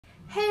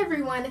Hey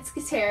everyone, it's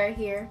Katara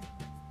here.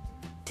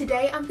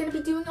 Today I'm going to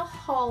be doing a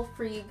haul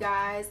for you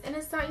guys, and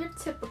it's not your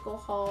typical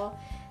haul.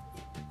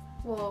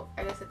 Well,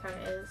 I guess it kind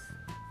of is.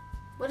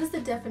 What is the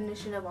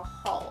definition of a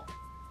haul?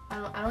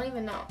 I don't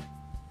even know,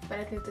 but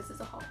I think this is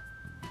a haul.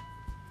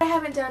 I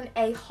haven't done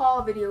a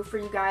haul video for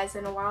you guys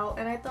in a while,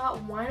 and I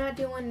thought, why not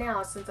do one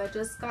now, since I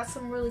just got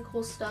some really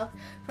cool stuff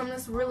from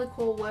this really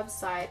cool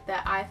website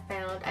that I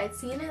found. I'd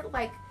seen it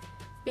like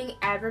being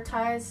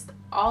advertised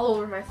all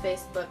over my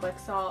Facebook, like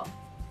saw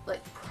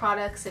like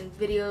products and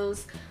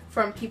videos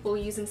from people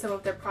using some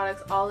of their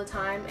products all the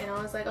time, and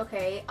I was like,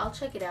 okay, I'll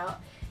check it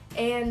out.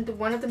 And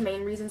one of the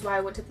main reasons why I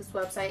went to this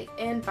website,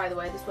 and by the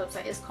way, this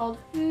website is called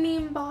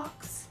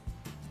Memebox.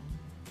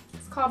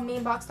 It's called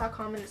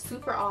memebox.com, and it's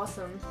super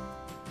awesome.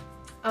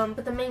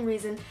 But the main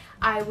reason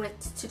I went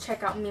to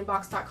check out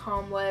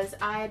memebox.com was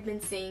I had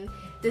been seeing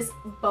this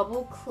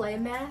bubble clay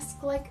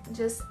mask like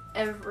just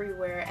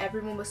everywhere.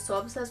 Everyone was so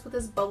obsessed with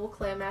this bubble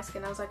clay mask,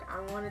 and I was like, I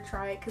want to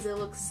try it because it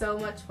looks so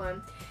much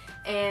fun.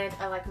 And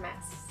I like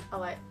masks. I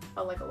like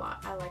a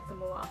lot. I like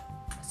them a lot.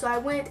 So I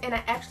went and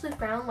I actually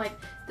found like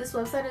this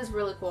website is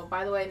really cool.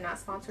 By the way, not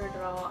sponsored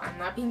at all. I'm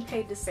not being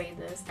paid to say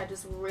this. I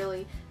just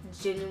really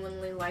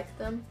genuinely like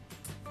them.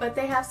 But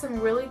they have some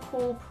really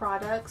cool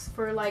products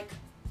for like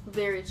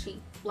very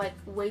cheap, like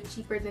way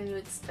cheaper than you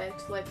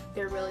expect. Like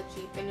they're really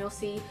cheap, and you'll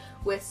see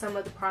with some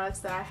of the products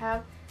that I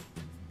have,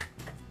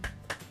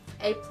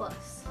 A+.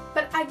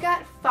 But I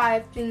got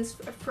 5 things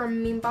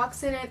from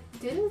Memebox, and it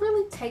didn't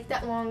really take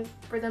that long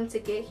for them to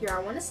get here. I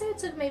want to say it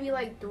took maybe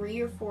like 3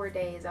 or 4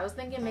 days. I was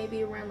thinking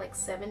maybe around like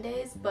 7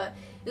 days, but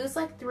it was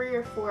like 3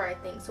 or 4, I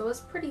think. So it was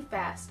pretty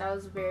fast. I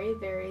was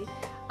very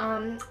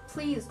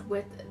pleased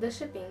with the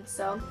shipping.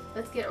 So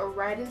let's get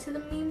right into the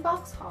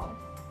Memebox haul.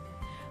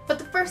 But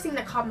the first thing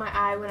that caught my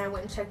eye when I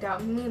went and checked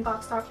out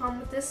memebox.com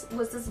with this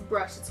was this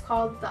brush. It's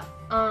called the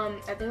I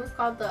think it was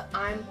called the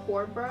I'm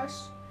Pore brush.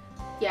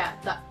 Yeah,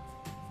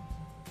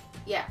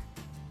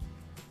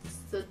 it's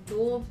the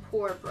dual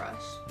pore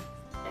brush,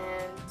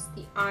 and it's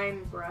the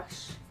I'm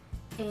brush.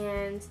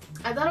 And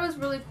I thought it was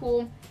really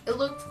cool. It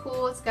looked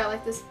cool. It's got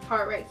like this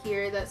part right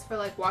here that's for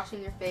like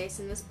washing your face,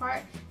 and this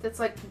part that's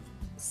like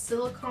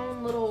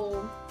silicone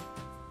little,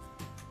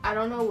 I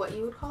don't know what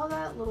you would call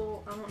that,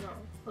 little, I don't know,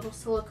 little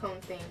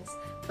silicone things,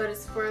 but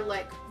it's for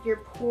like your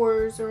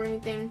pores or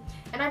anything.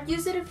 And I've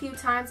used it a few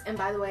times, and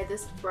by the way,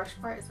 this brush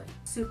part is like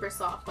super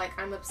soft. Like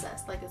I'm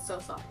obsessed. Like it's so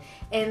soft,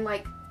 and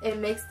like it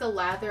makes the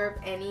lather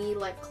of any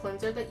like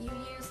cleanser that you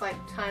use like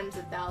times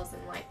 1,000.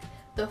 Like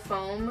the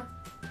foam,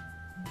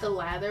 the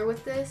lather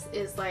with this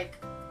is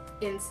like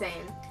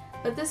insane.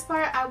 But this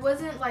part, I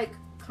wasn't like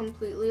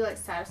completely like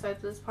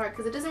satisfied with this part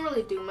because it doesn't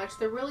really do much.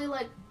 They're really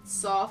like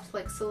soft,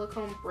 like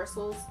silicone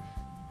bristles,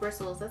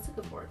 that's a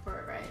good word for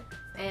it, right?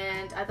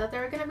 And I thought they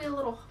were gonna be a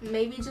little,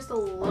 maybe just a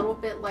little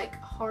bit like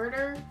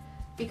harder,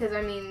 because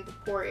I mean the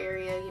pore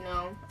area, you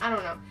know, I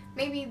don't know,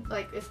 maybe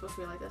like it's supposed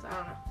to be like this, I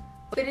don't know.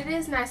 But it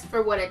is nice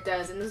for what it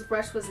does, and this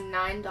brush was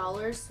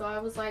 $9, so I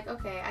was like,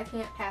 okay, I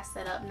can't pass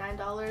that up.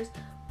 $9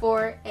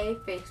 for a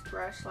face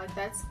brush, like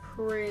that's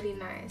pretty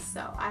nice,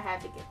 so I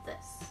had to get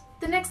this.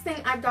 The next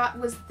thing I got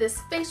was this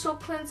facial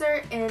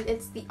cleanser, and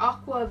it's the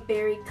Aqua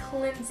Berry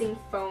Cleansing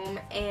Foam.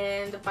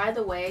 And by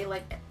the way,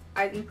 like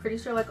I'm pretty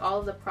sure like all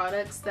of the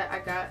products that I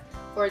got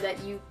or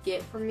that you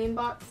get from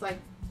Memebox, like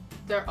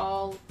they're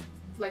all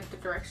like the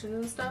directions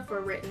and stuff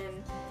are written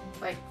in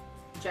like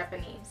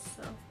Japanese.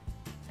 So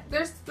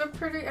they're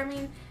pretty, I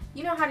mean,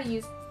 you know how to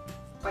use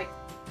like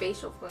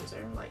facial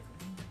cleanser, like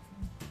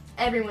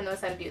everyone knows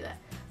how to do that.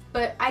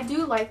 But I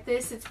do like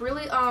this. It's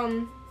really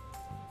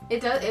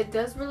it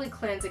does really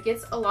cleanse. It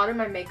gets a lot of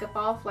my makeup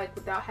off like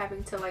without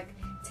having to like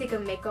take a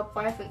makeup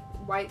wipe and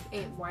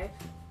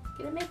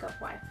get a makeup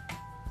wipe.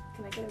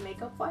 Can I get a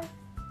makeup wipe?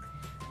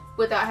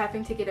 Without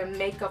having to get a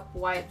makeup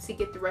wipe to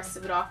get the rest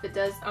of it off. It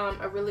does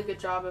a really good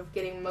job of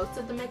getting most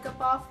of the makeup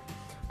off.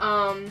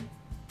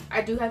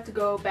 I do have to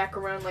go back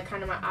around like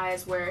kind of my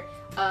eyes where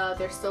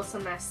there's still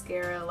some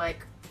mascara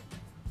like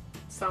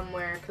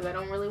somewhere, because I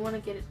don't really want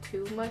to get it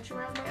too much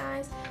around my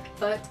eyes.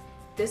 But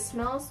this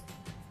smells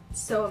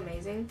so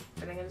amazing.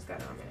 I think I just got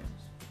it on my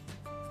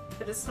nose.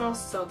 But it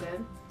smells so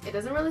good. It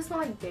doesn't really smell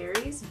like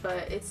berries,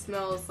 but it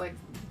smells like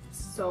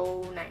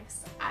so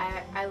nice.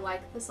 I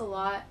like this a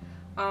lot.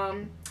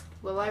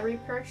 Will I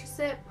repurchase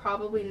it?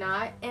 Probably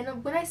not.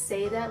 And when I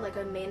say that, like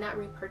I may not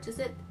repurchase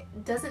it,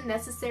 doesn't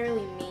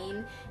necessarily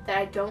mean that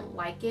I don't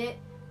like it.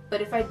 But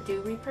if I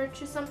do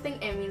repurchase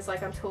something, it means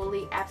like I'm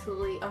totally,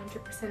 absolutely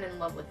 100% in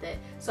love with it.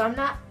 So I'm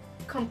not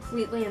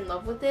completely in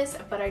love with this,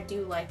 but I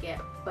do like it.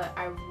 But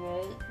I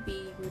won't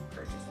be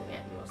repurchasing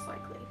it most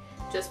likely,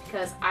 just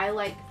because I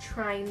like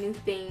trying new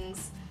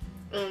things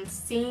and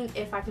seeing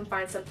if I can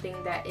find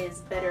something that is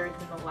better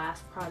than the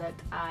last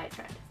product I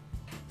tried.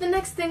 The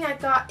next thing I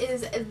got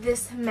is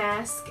this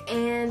mask,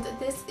 and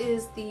this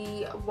is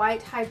the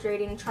White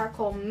Hydrating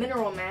Charcoal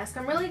Mineral Mask.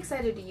 I'm really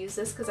excited to use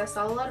this because I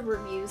saw a lot of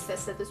reviews that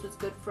said this was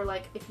good for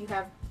like if you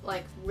have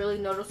like really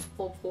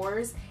noticeable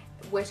pores,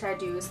 which I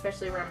do,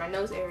 especially around my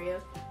nose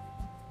area.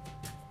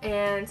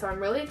 And so I'm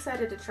really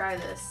excited to try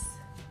this.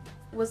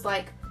 was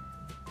like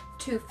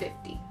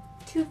 $2.50.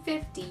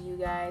 $2.50, you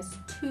guys.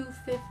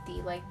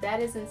 $2.50. Like, that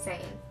is insane.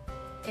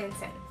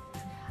 Insane.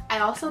 I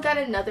also got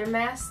another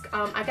mask.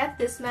 I got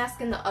this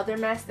mask and the other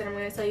mask that I'm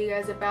going to tell you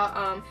guys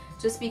about,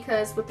 just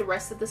because with the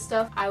rest of the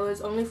stuff, I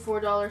was only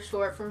 $4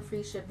 short from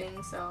free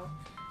shipping, so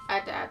I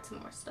had to add some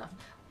more stuff.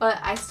 But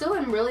I still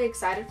am really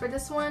excited for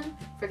this one,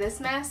 for this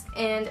mask,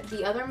 and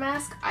the other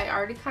mask I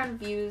already kind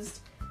of used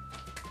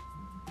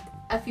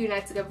a few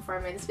nights ago before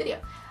I made this video.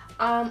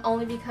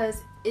 Only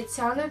because it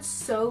sounded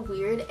so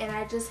weird and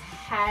I just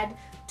had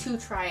to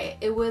try it.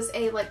 It was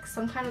like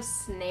some kind of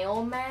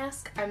snail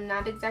mask. I'm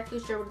not exactly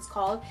sure what it's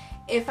called.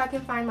 If I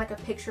can find like a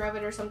picture of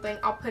it or something,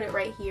 I'll put it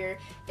right here.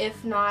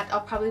 If not,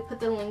 I'll probably put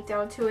the link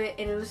down to it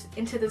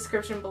into the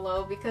description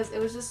below, because it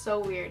was just so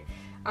weird.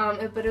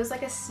 But it was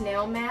like a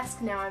snail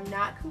mask. Now I'm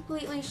not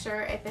completely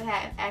sure if it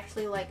had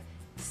actually like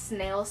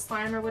snail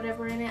slime or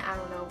whatever in it. I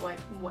don't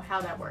know how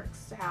that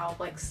works. How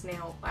like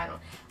snail, I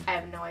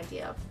have no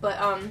idea. But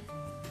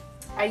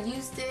I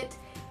used it,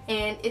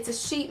 and it's a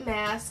sheet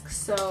mask,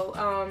 so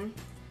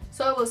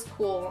it was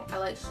cool. I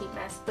like sheet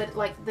masks, but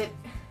like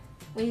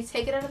when you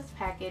take it out of the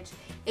package,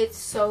 it's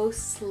so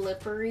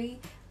slippery.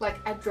 Like,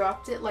 I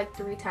dropped it like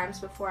 3 times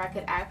before I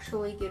could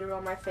actually get it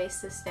on my face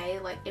to stay.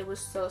 Like, it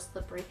was so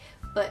slippery.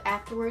 But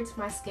afterwards,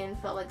 my skin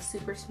felt like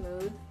super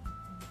smooth.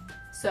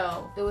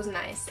 So, it was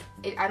nice.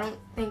 I don't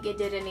think it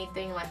did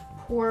anything like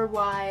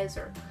pore-wise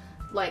or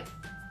like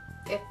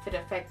if it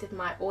affected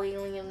my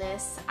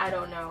oiliness. I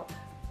don't know.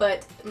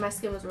 But my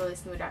skin was really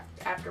smooth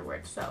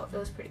afterwards, so it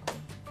was pretty cool.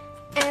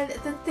 And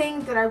the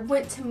thing that I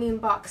went to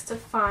Memebox to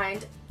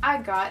find,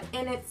 I got,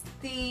 and it's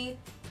the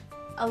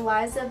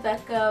Eliza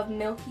Becca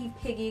Milky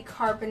Piggy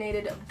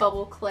Carbonated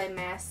Bubble Clay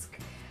Mask.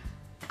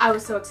 I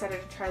was so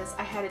excited to try this.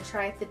 I had to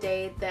try it the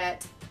day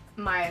that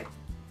my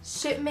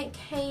shipment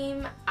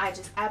came. I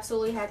just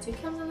absolutely had to.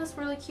 It comes in this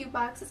really cute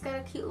box. It's got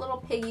a cute little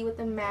piggy with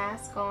a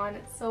mask on.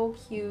 It's so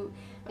cute.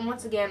 And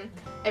once again,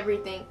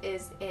 everything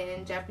is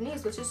in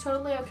Japanese, which is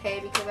totally okay,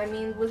 because I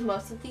mean, with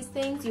most of these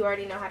things, you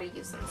already know how to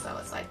use them, so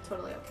it's like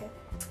totally okay.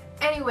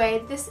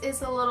 Anyway, this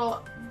is a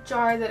little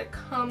jar that it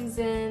comes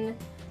in,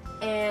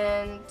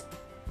 and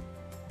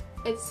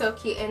it's so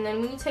cute. And then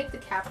when you take the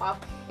cap off,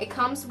 it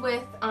comes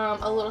with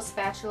a little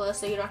spatula,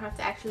 so you don't have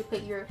to actually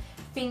put your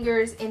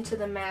fingers into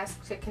the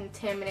mask to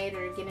contaminate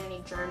or get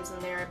any germs in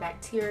there or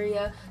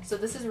bacteria. So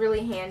this is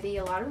really handy.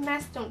 A lot of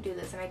masks don't do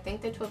this, and I think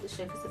they totally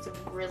should, because it's a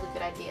really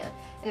good idea.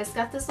 And it's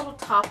got this little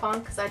top on,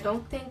 because I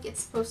don't think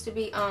it's supposed to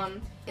be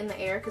in the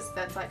air, because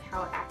that's like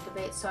how it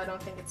activates. So I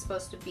don't think it's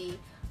supposed to be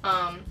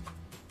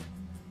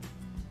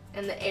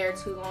in the air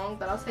too long,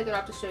 but I'll take it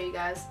off to show you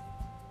guys.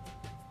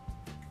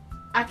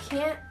 I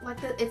can't, like,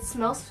 it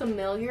smells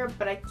familiar,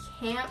 but I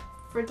can't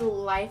for the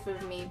life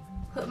of me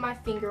put my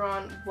finger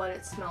on what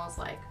it smells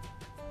like.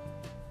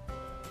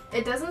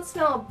 It doesn't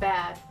smell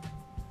bad,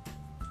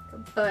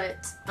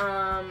 but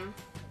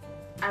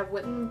I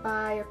wouldn't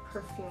buy a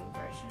perfume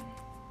version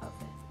of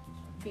it,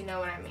 if you know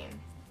what I mean.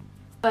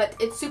 But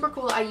it's super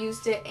cool. I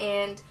used it,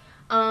 and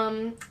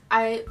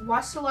I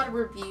watched a lot of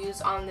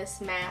reviews on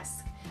this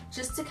mask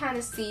just to kind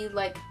of see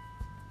like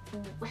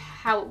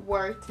how it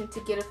worked and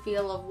to get a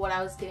feel of what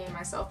I was getting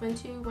myself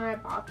into when I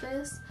bought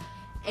this.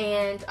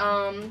 And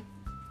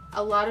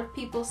a lot of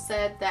people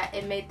said that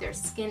it made their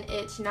skin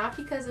itch, not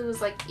because it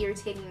was like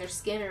irritating their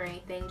skin or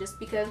anything, just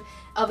because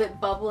of it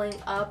bubbling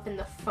up and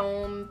the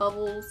foam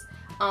bubbles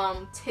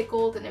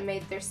tickled, and it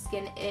made their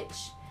skin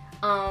itch.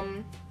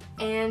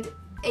 And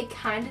it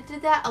kind of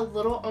did that a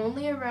little,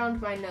 only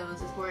around my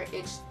nose is where it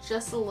itched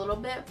just a little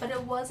bit, but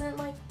it wasn't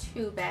like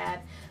too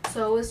bad,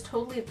 so it was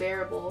totally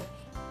bearable.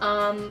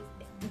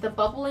 The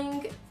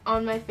bubbling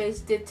on my face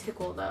did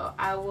tickle though.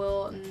 I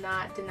will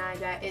not deny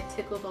that. It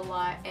tickled a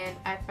lot, and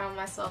I found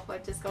myself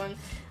like just going,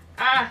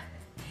 ah!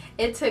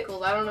 It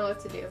tickled. I don't know what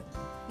to do.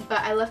 But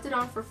I left it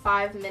on for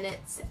 5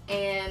 minutes,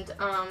 and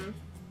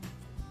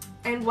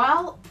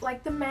while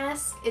like the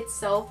mask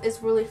itself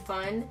is really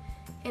fun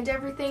and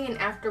everything, and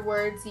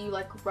afterwards you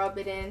like rub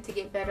it in to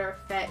get better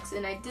effects,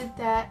 and I did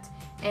that,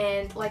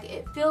 and like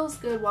it feels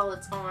good while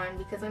it's on,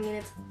 because I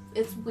mean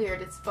it's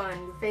weird, it's fun,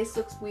 your face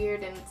looks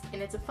weird, and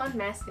it's a fun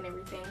mask and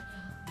everything.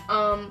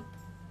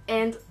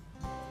 And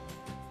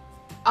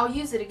I'll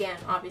use it again,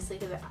 obviously,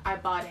 because I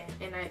bought it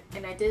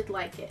and I did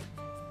like it.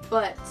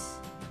 But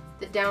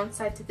the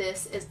downside to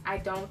this is I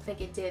don't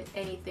think it did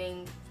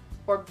anything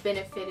or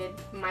benefited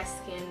my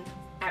skin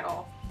at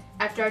all.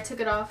 After I took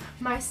it off,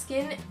 my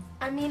skin,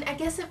 I mean, I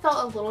guess it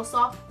felt a little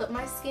soft, but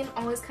my skin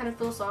always kind of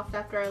feels soft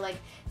after I like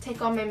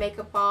take all my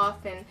makeup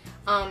off and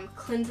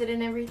cleanse it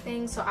and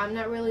everything. So I'm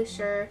not really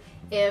sure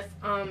if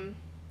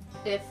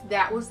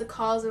that was the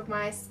cause of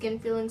my skin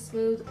feeling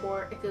smooth,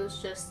 or if it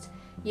was just,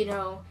 you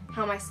know,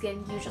 how my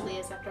skin usually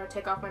is after I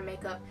take off my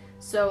makeup.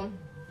 So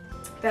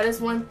that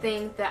is one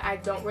thing that I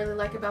don't really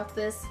like about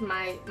this.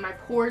 My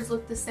pores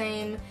look the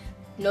same,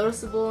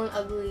 noticeable and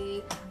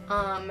ugly.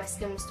 My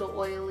skin was still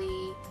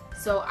oily.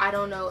 So I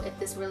don't know if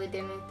this really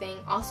did anything.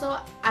 Also,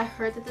 I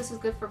heard that this is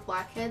good for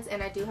blackheads,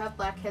 and I do have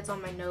blackheads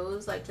on my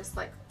nose, like just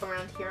like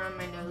around here on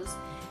my nose.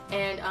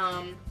 And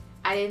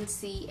I didn't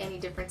see any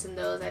difference in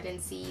those. I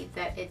didn't see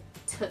that it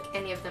took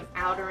any of them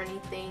out or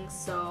anything.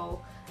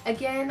 So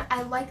again,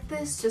 I like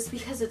this just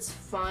because it's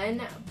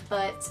fun,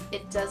 but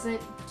it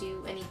doesn't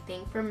do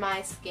anything for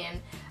my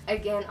skin.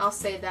 Again, I'll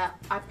say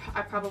that,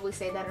 I probably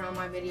say that in all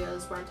my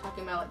videos where I'm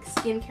talking about like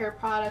skincare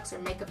products or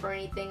makeup or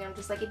anything. I'm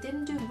just like, it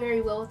didn't do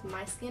very well with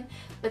my skin,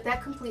 but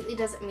that completely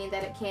doesn't mean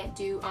that it can't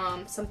do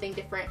something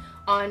different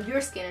on your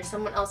skin or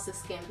someone else's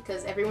skin,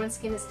 because everyone's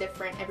skin is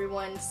different.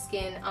 Everyone's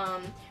skin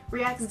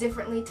reacts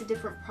differently to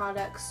different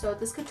products, so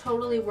this could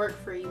totally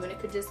work for you, and it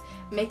could just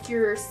make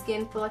your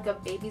skin feel like a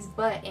baby's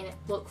butt and it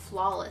look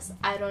flawless.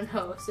 I don't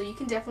know, so you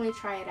can definitely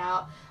try it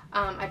out.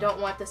 I don't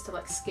want this to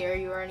like scare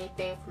you or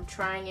anything from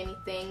trying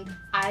anything.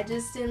 I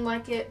just didn't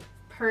like it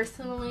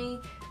personally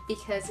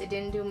because it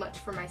didn't do much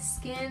for my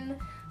skin,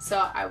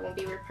 so I won't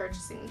be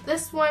repurchasing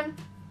this one.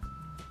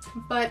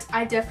 But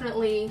I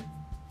definitely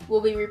will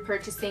be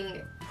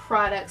repurchasing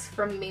products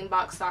from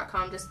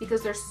Memebox.com just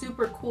because they're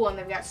super cool and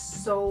they've got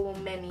so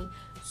many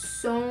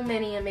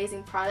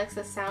amazing products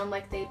that sound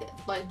like they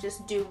like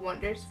just do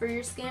wonders for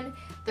your skin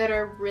that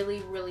are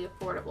really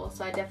affordable.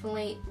 So I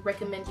definitely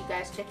recommend you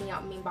guys checking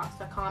out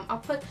Memebox.com. I'll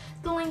put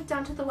the link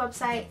down to the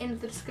website in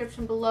the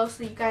description below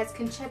so you guys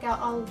can check out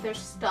all of their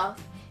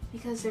stuff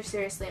because they're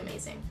seriously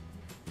amazing.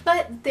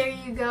 But there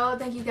you go.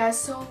 Thank you guys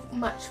so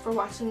much for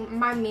watching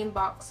my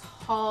Memebox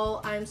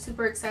haul. I'm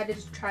super excited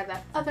to try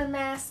that other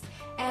mask.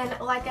 And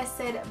like I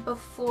said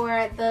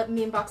before, the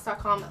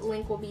Memebox.com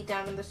link will be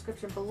down in the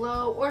description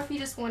below. Or if you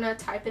just want to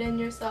type it in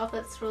yourself,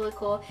 that's really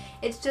cool.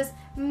 It's just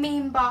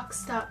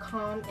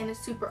Memebox.com and it's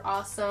super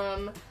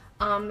awesome.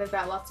 They've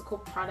got lots of cool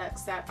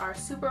products that are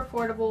super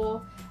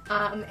affordable.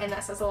 And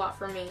that says a lot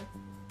for me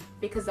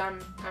because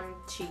I'm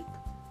cheap.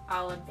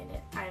 I'll admit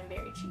it. I am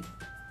very cheap.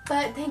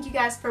 But thank you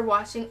guys for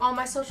watching. All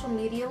my social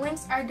media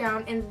links are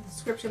down in the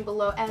description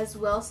below as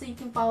well, so you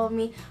can follow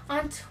me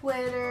on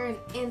Twitter and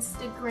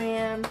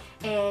Instagram,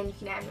 and you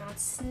can add me on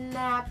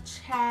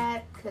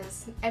Snapchat,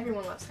 because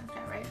everyone loves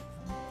Snapchat, right?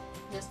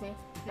 Just me?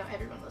 No,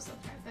 everyone loves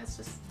Snapchat. That's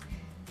just,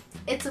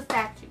 it's a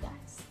fact, you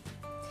guys.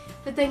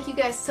 But thank you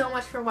guys so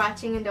much for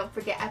watching, and don't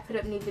forget I put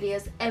up new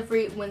videos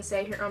every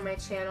Wednesday here on my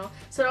channel,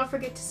 so don't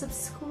forget to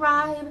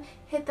subscribe.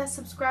 Hit that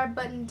subscribe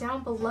button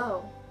down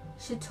below.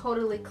 Should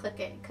totally click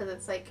it because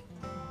it's like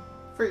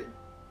free.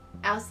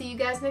 I'll see you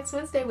guys next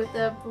Wednesday with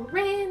a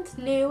brand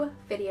new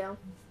video.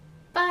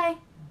 Bye!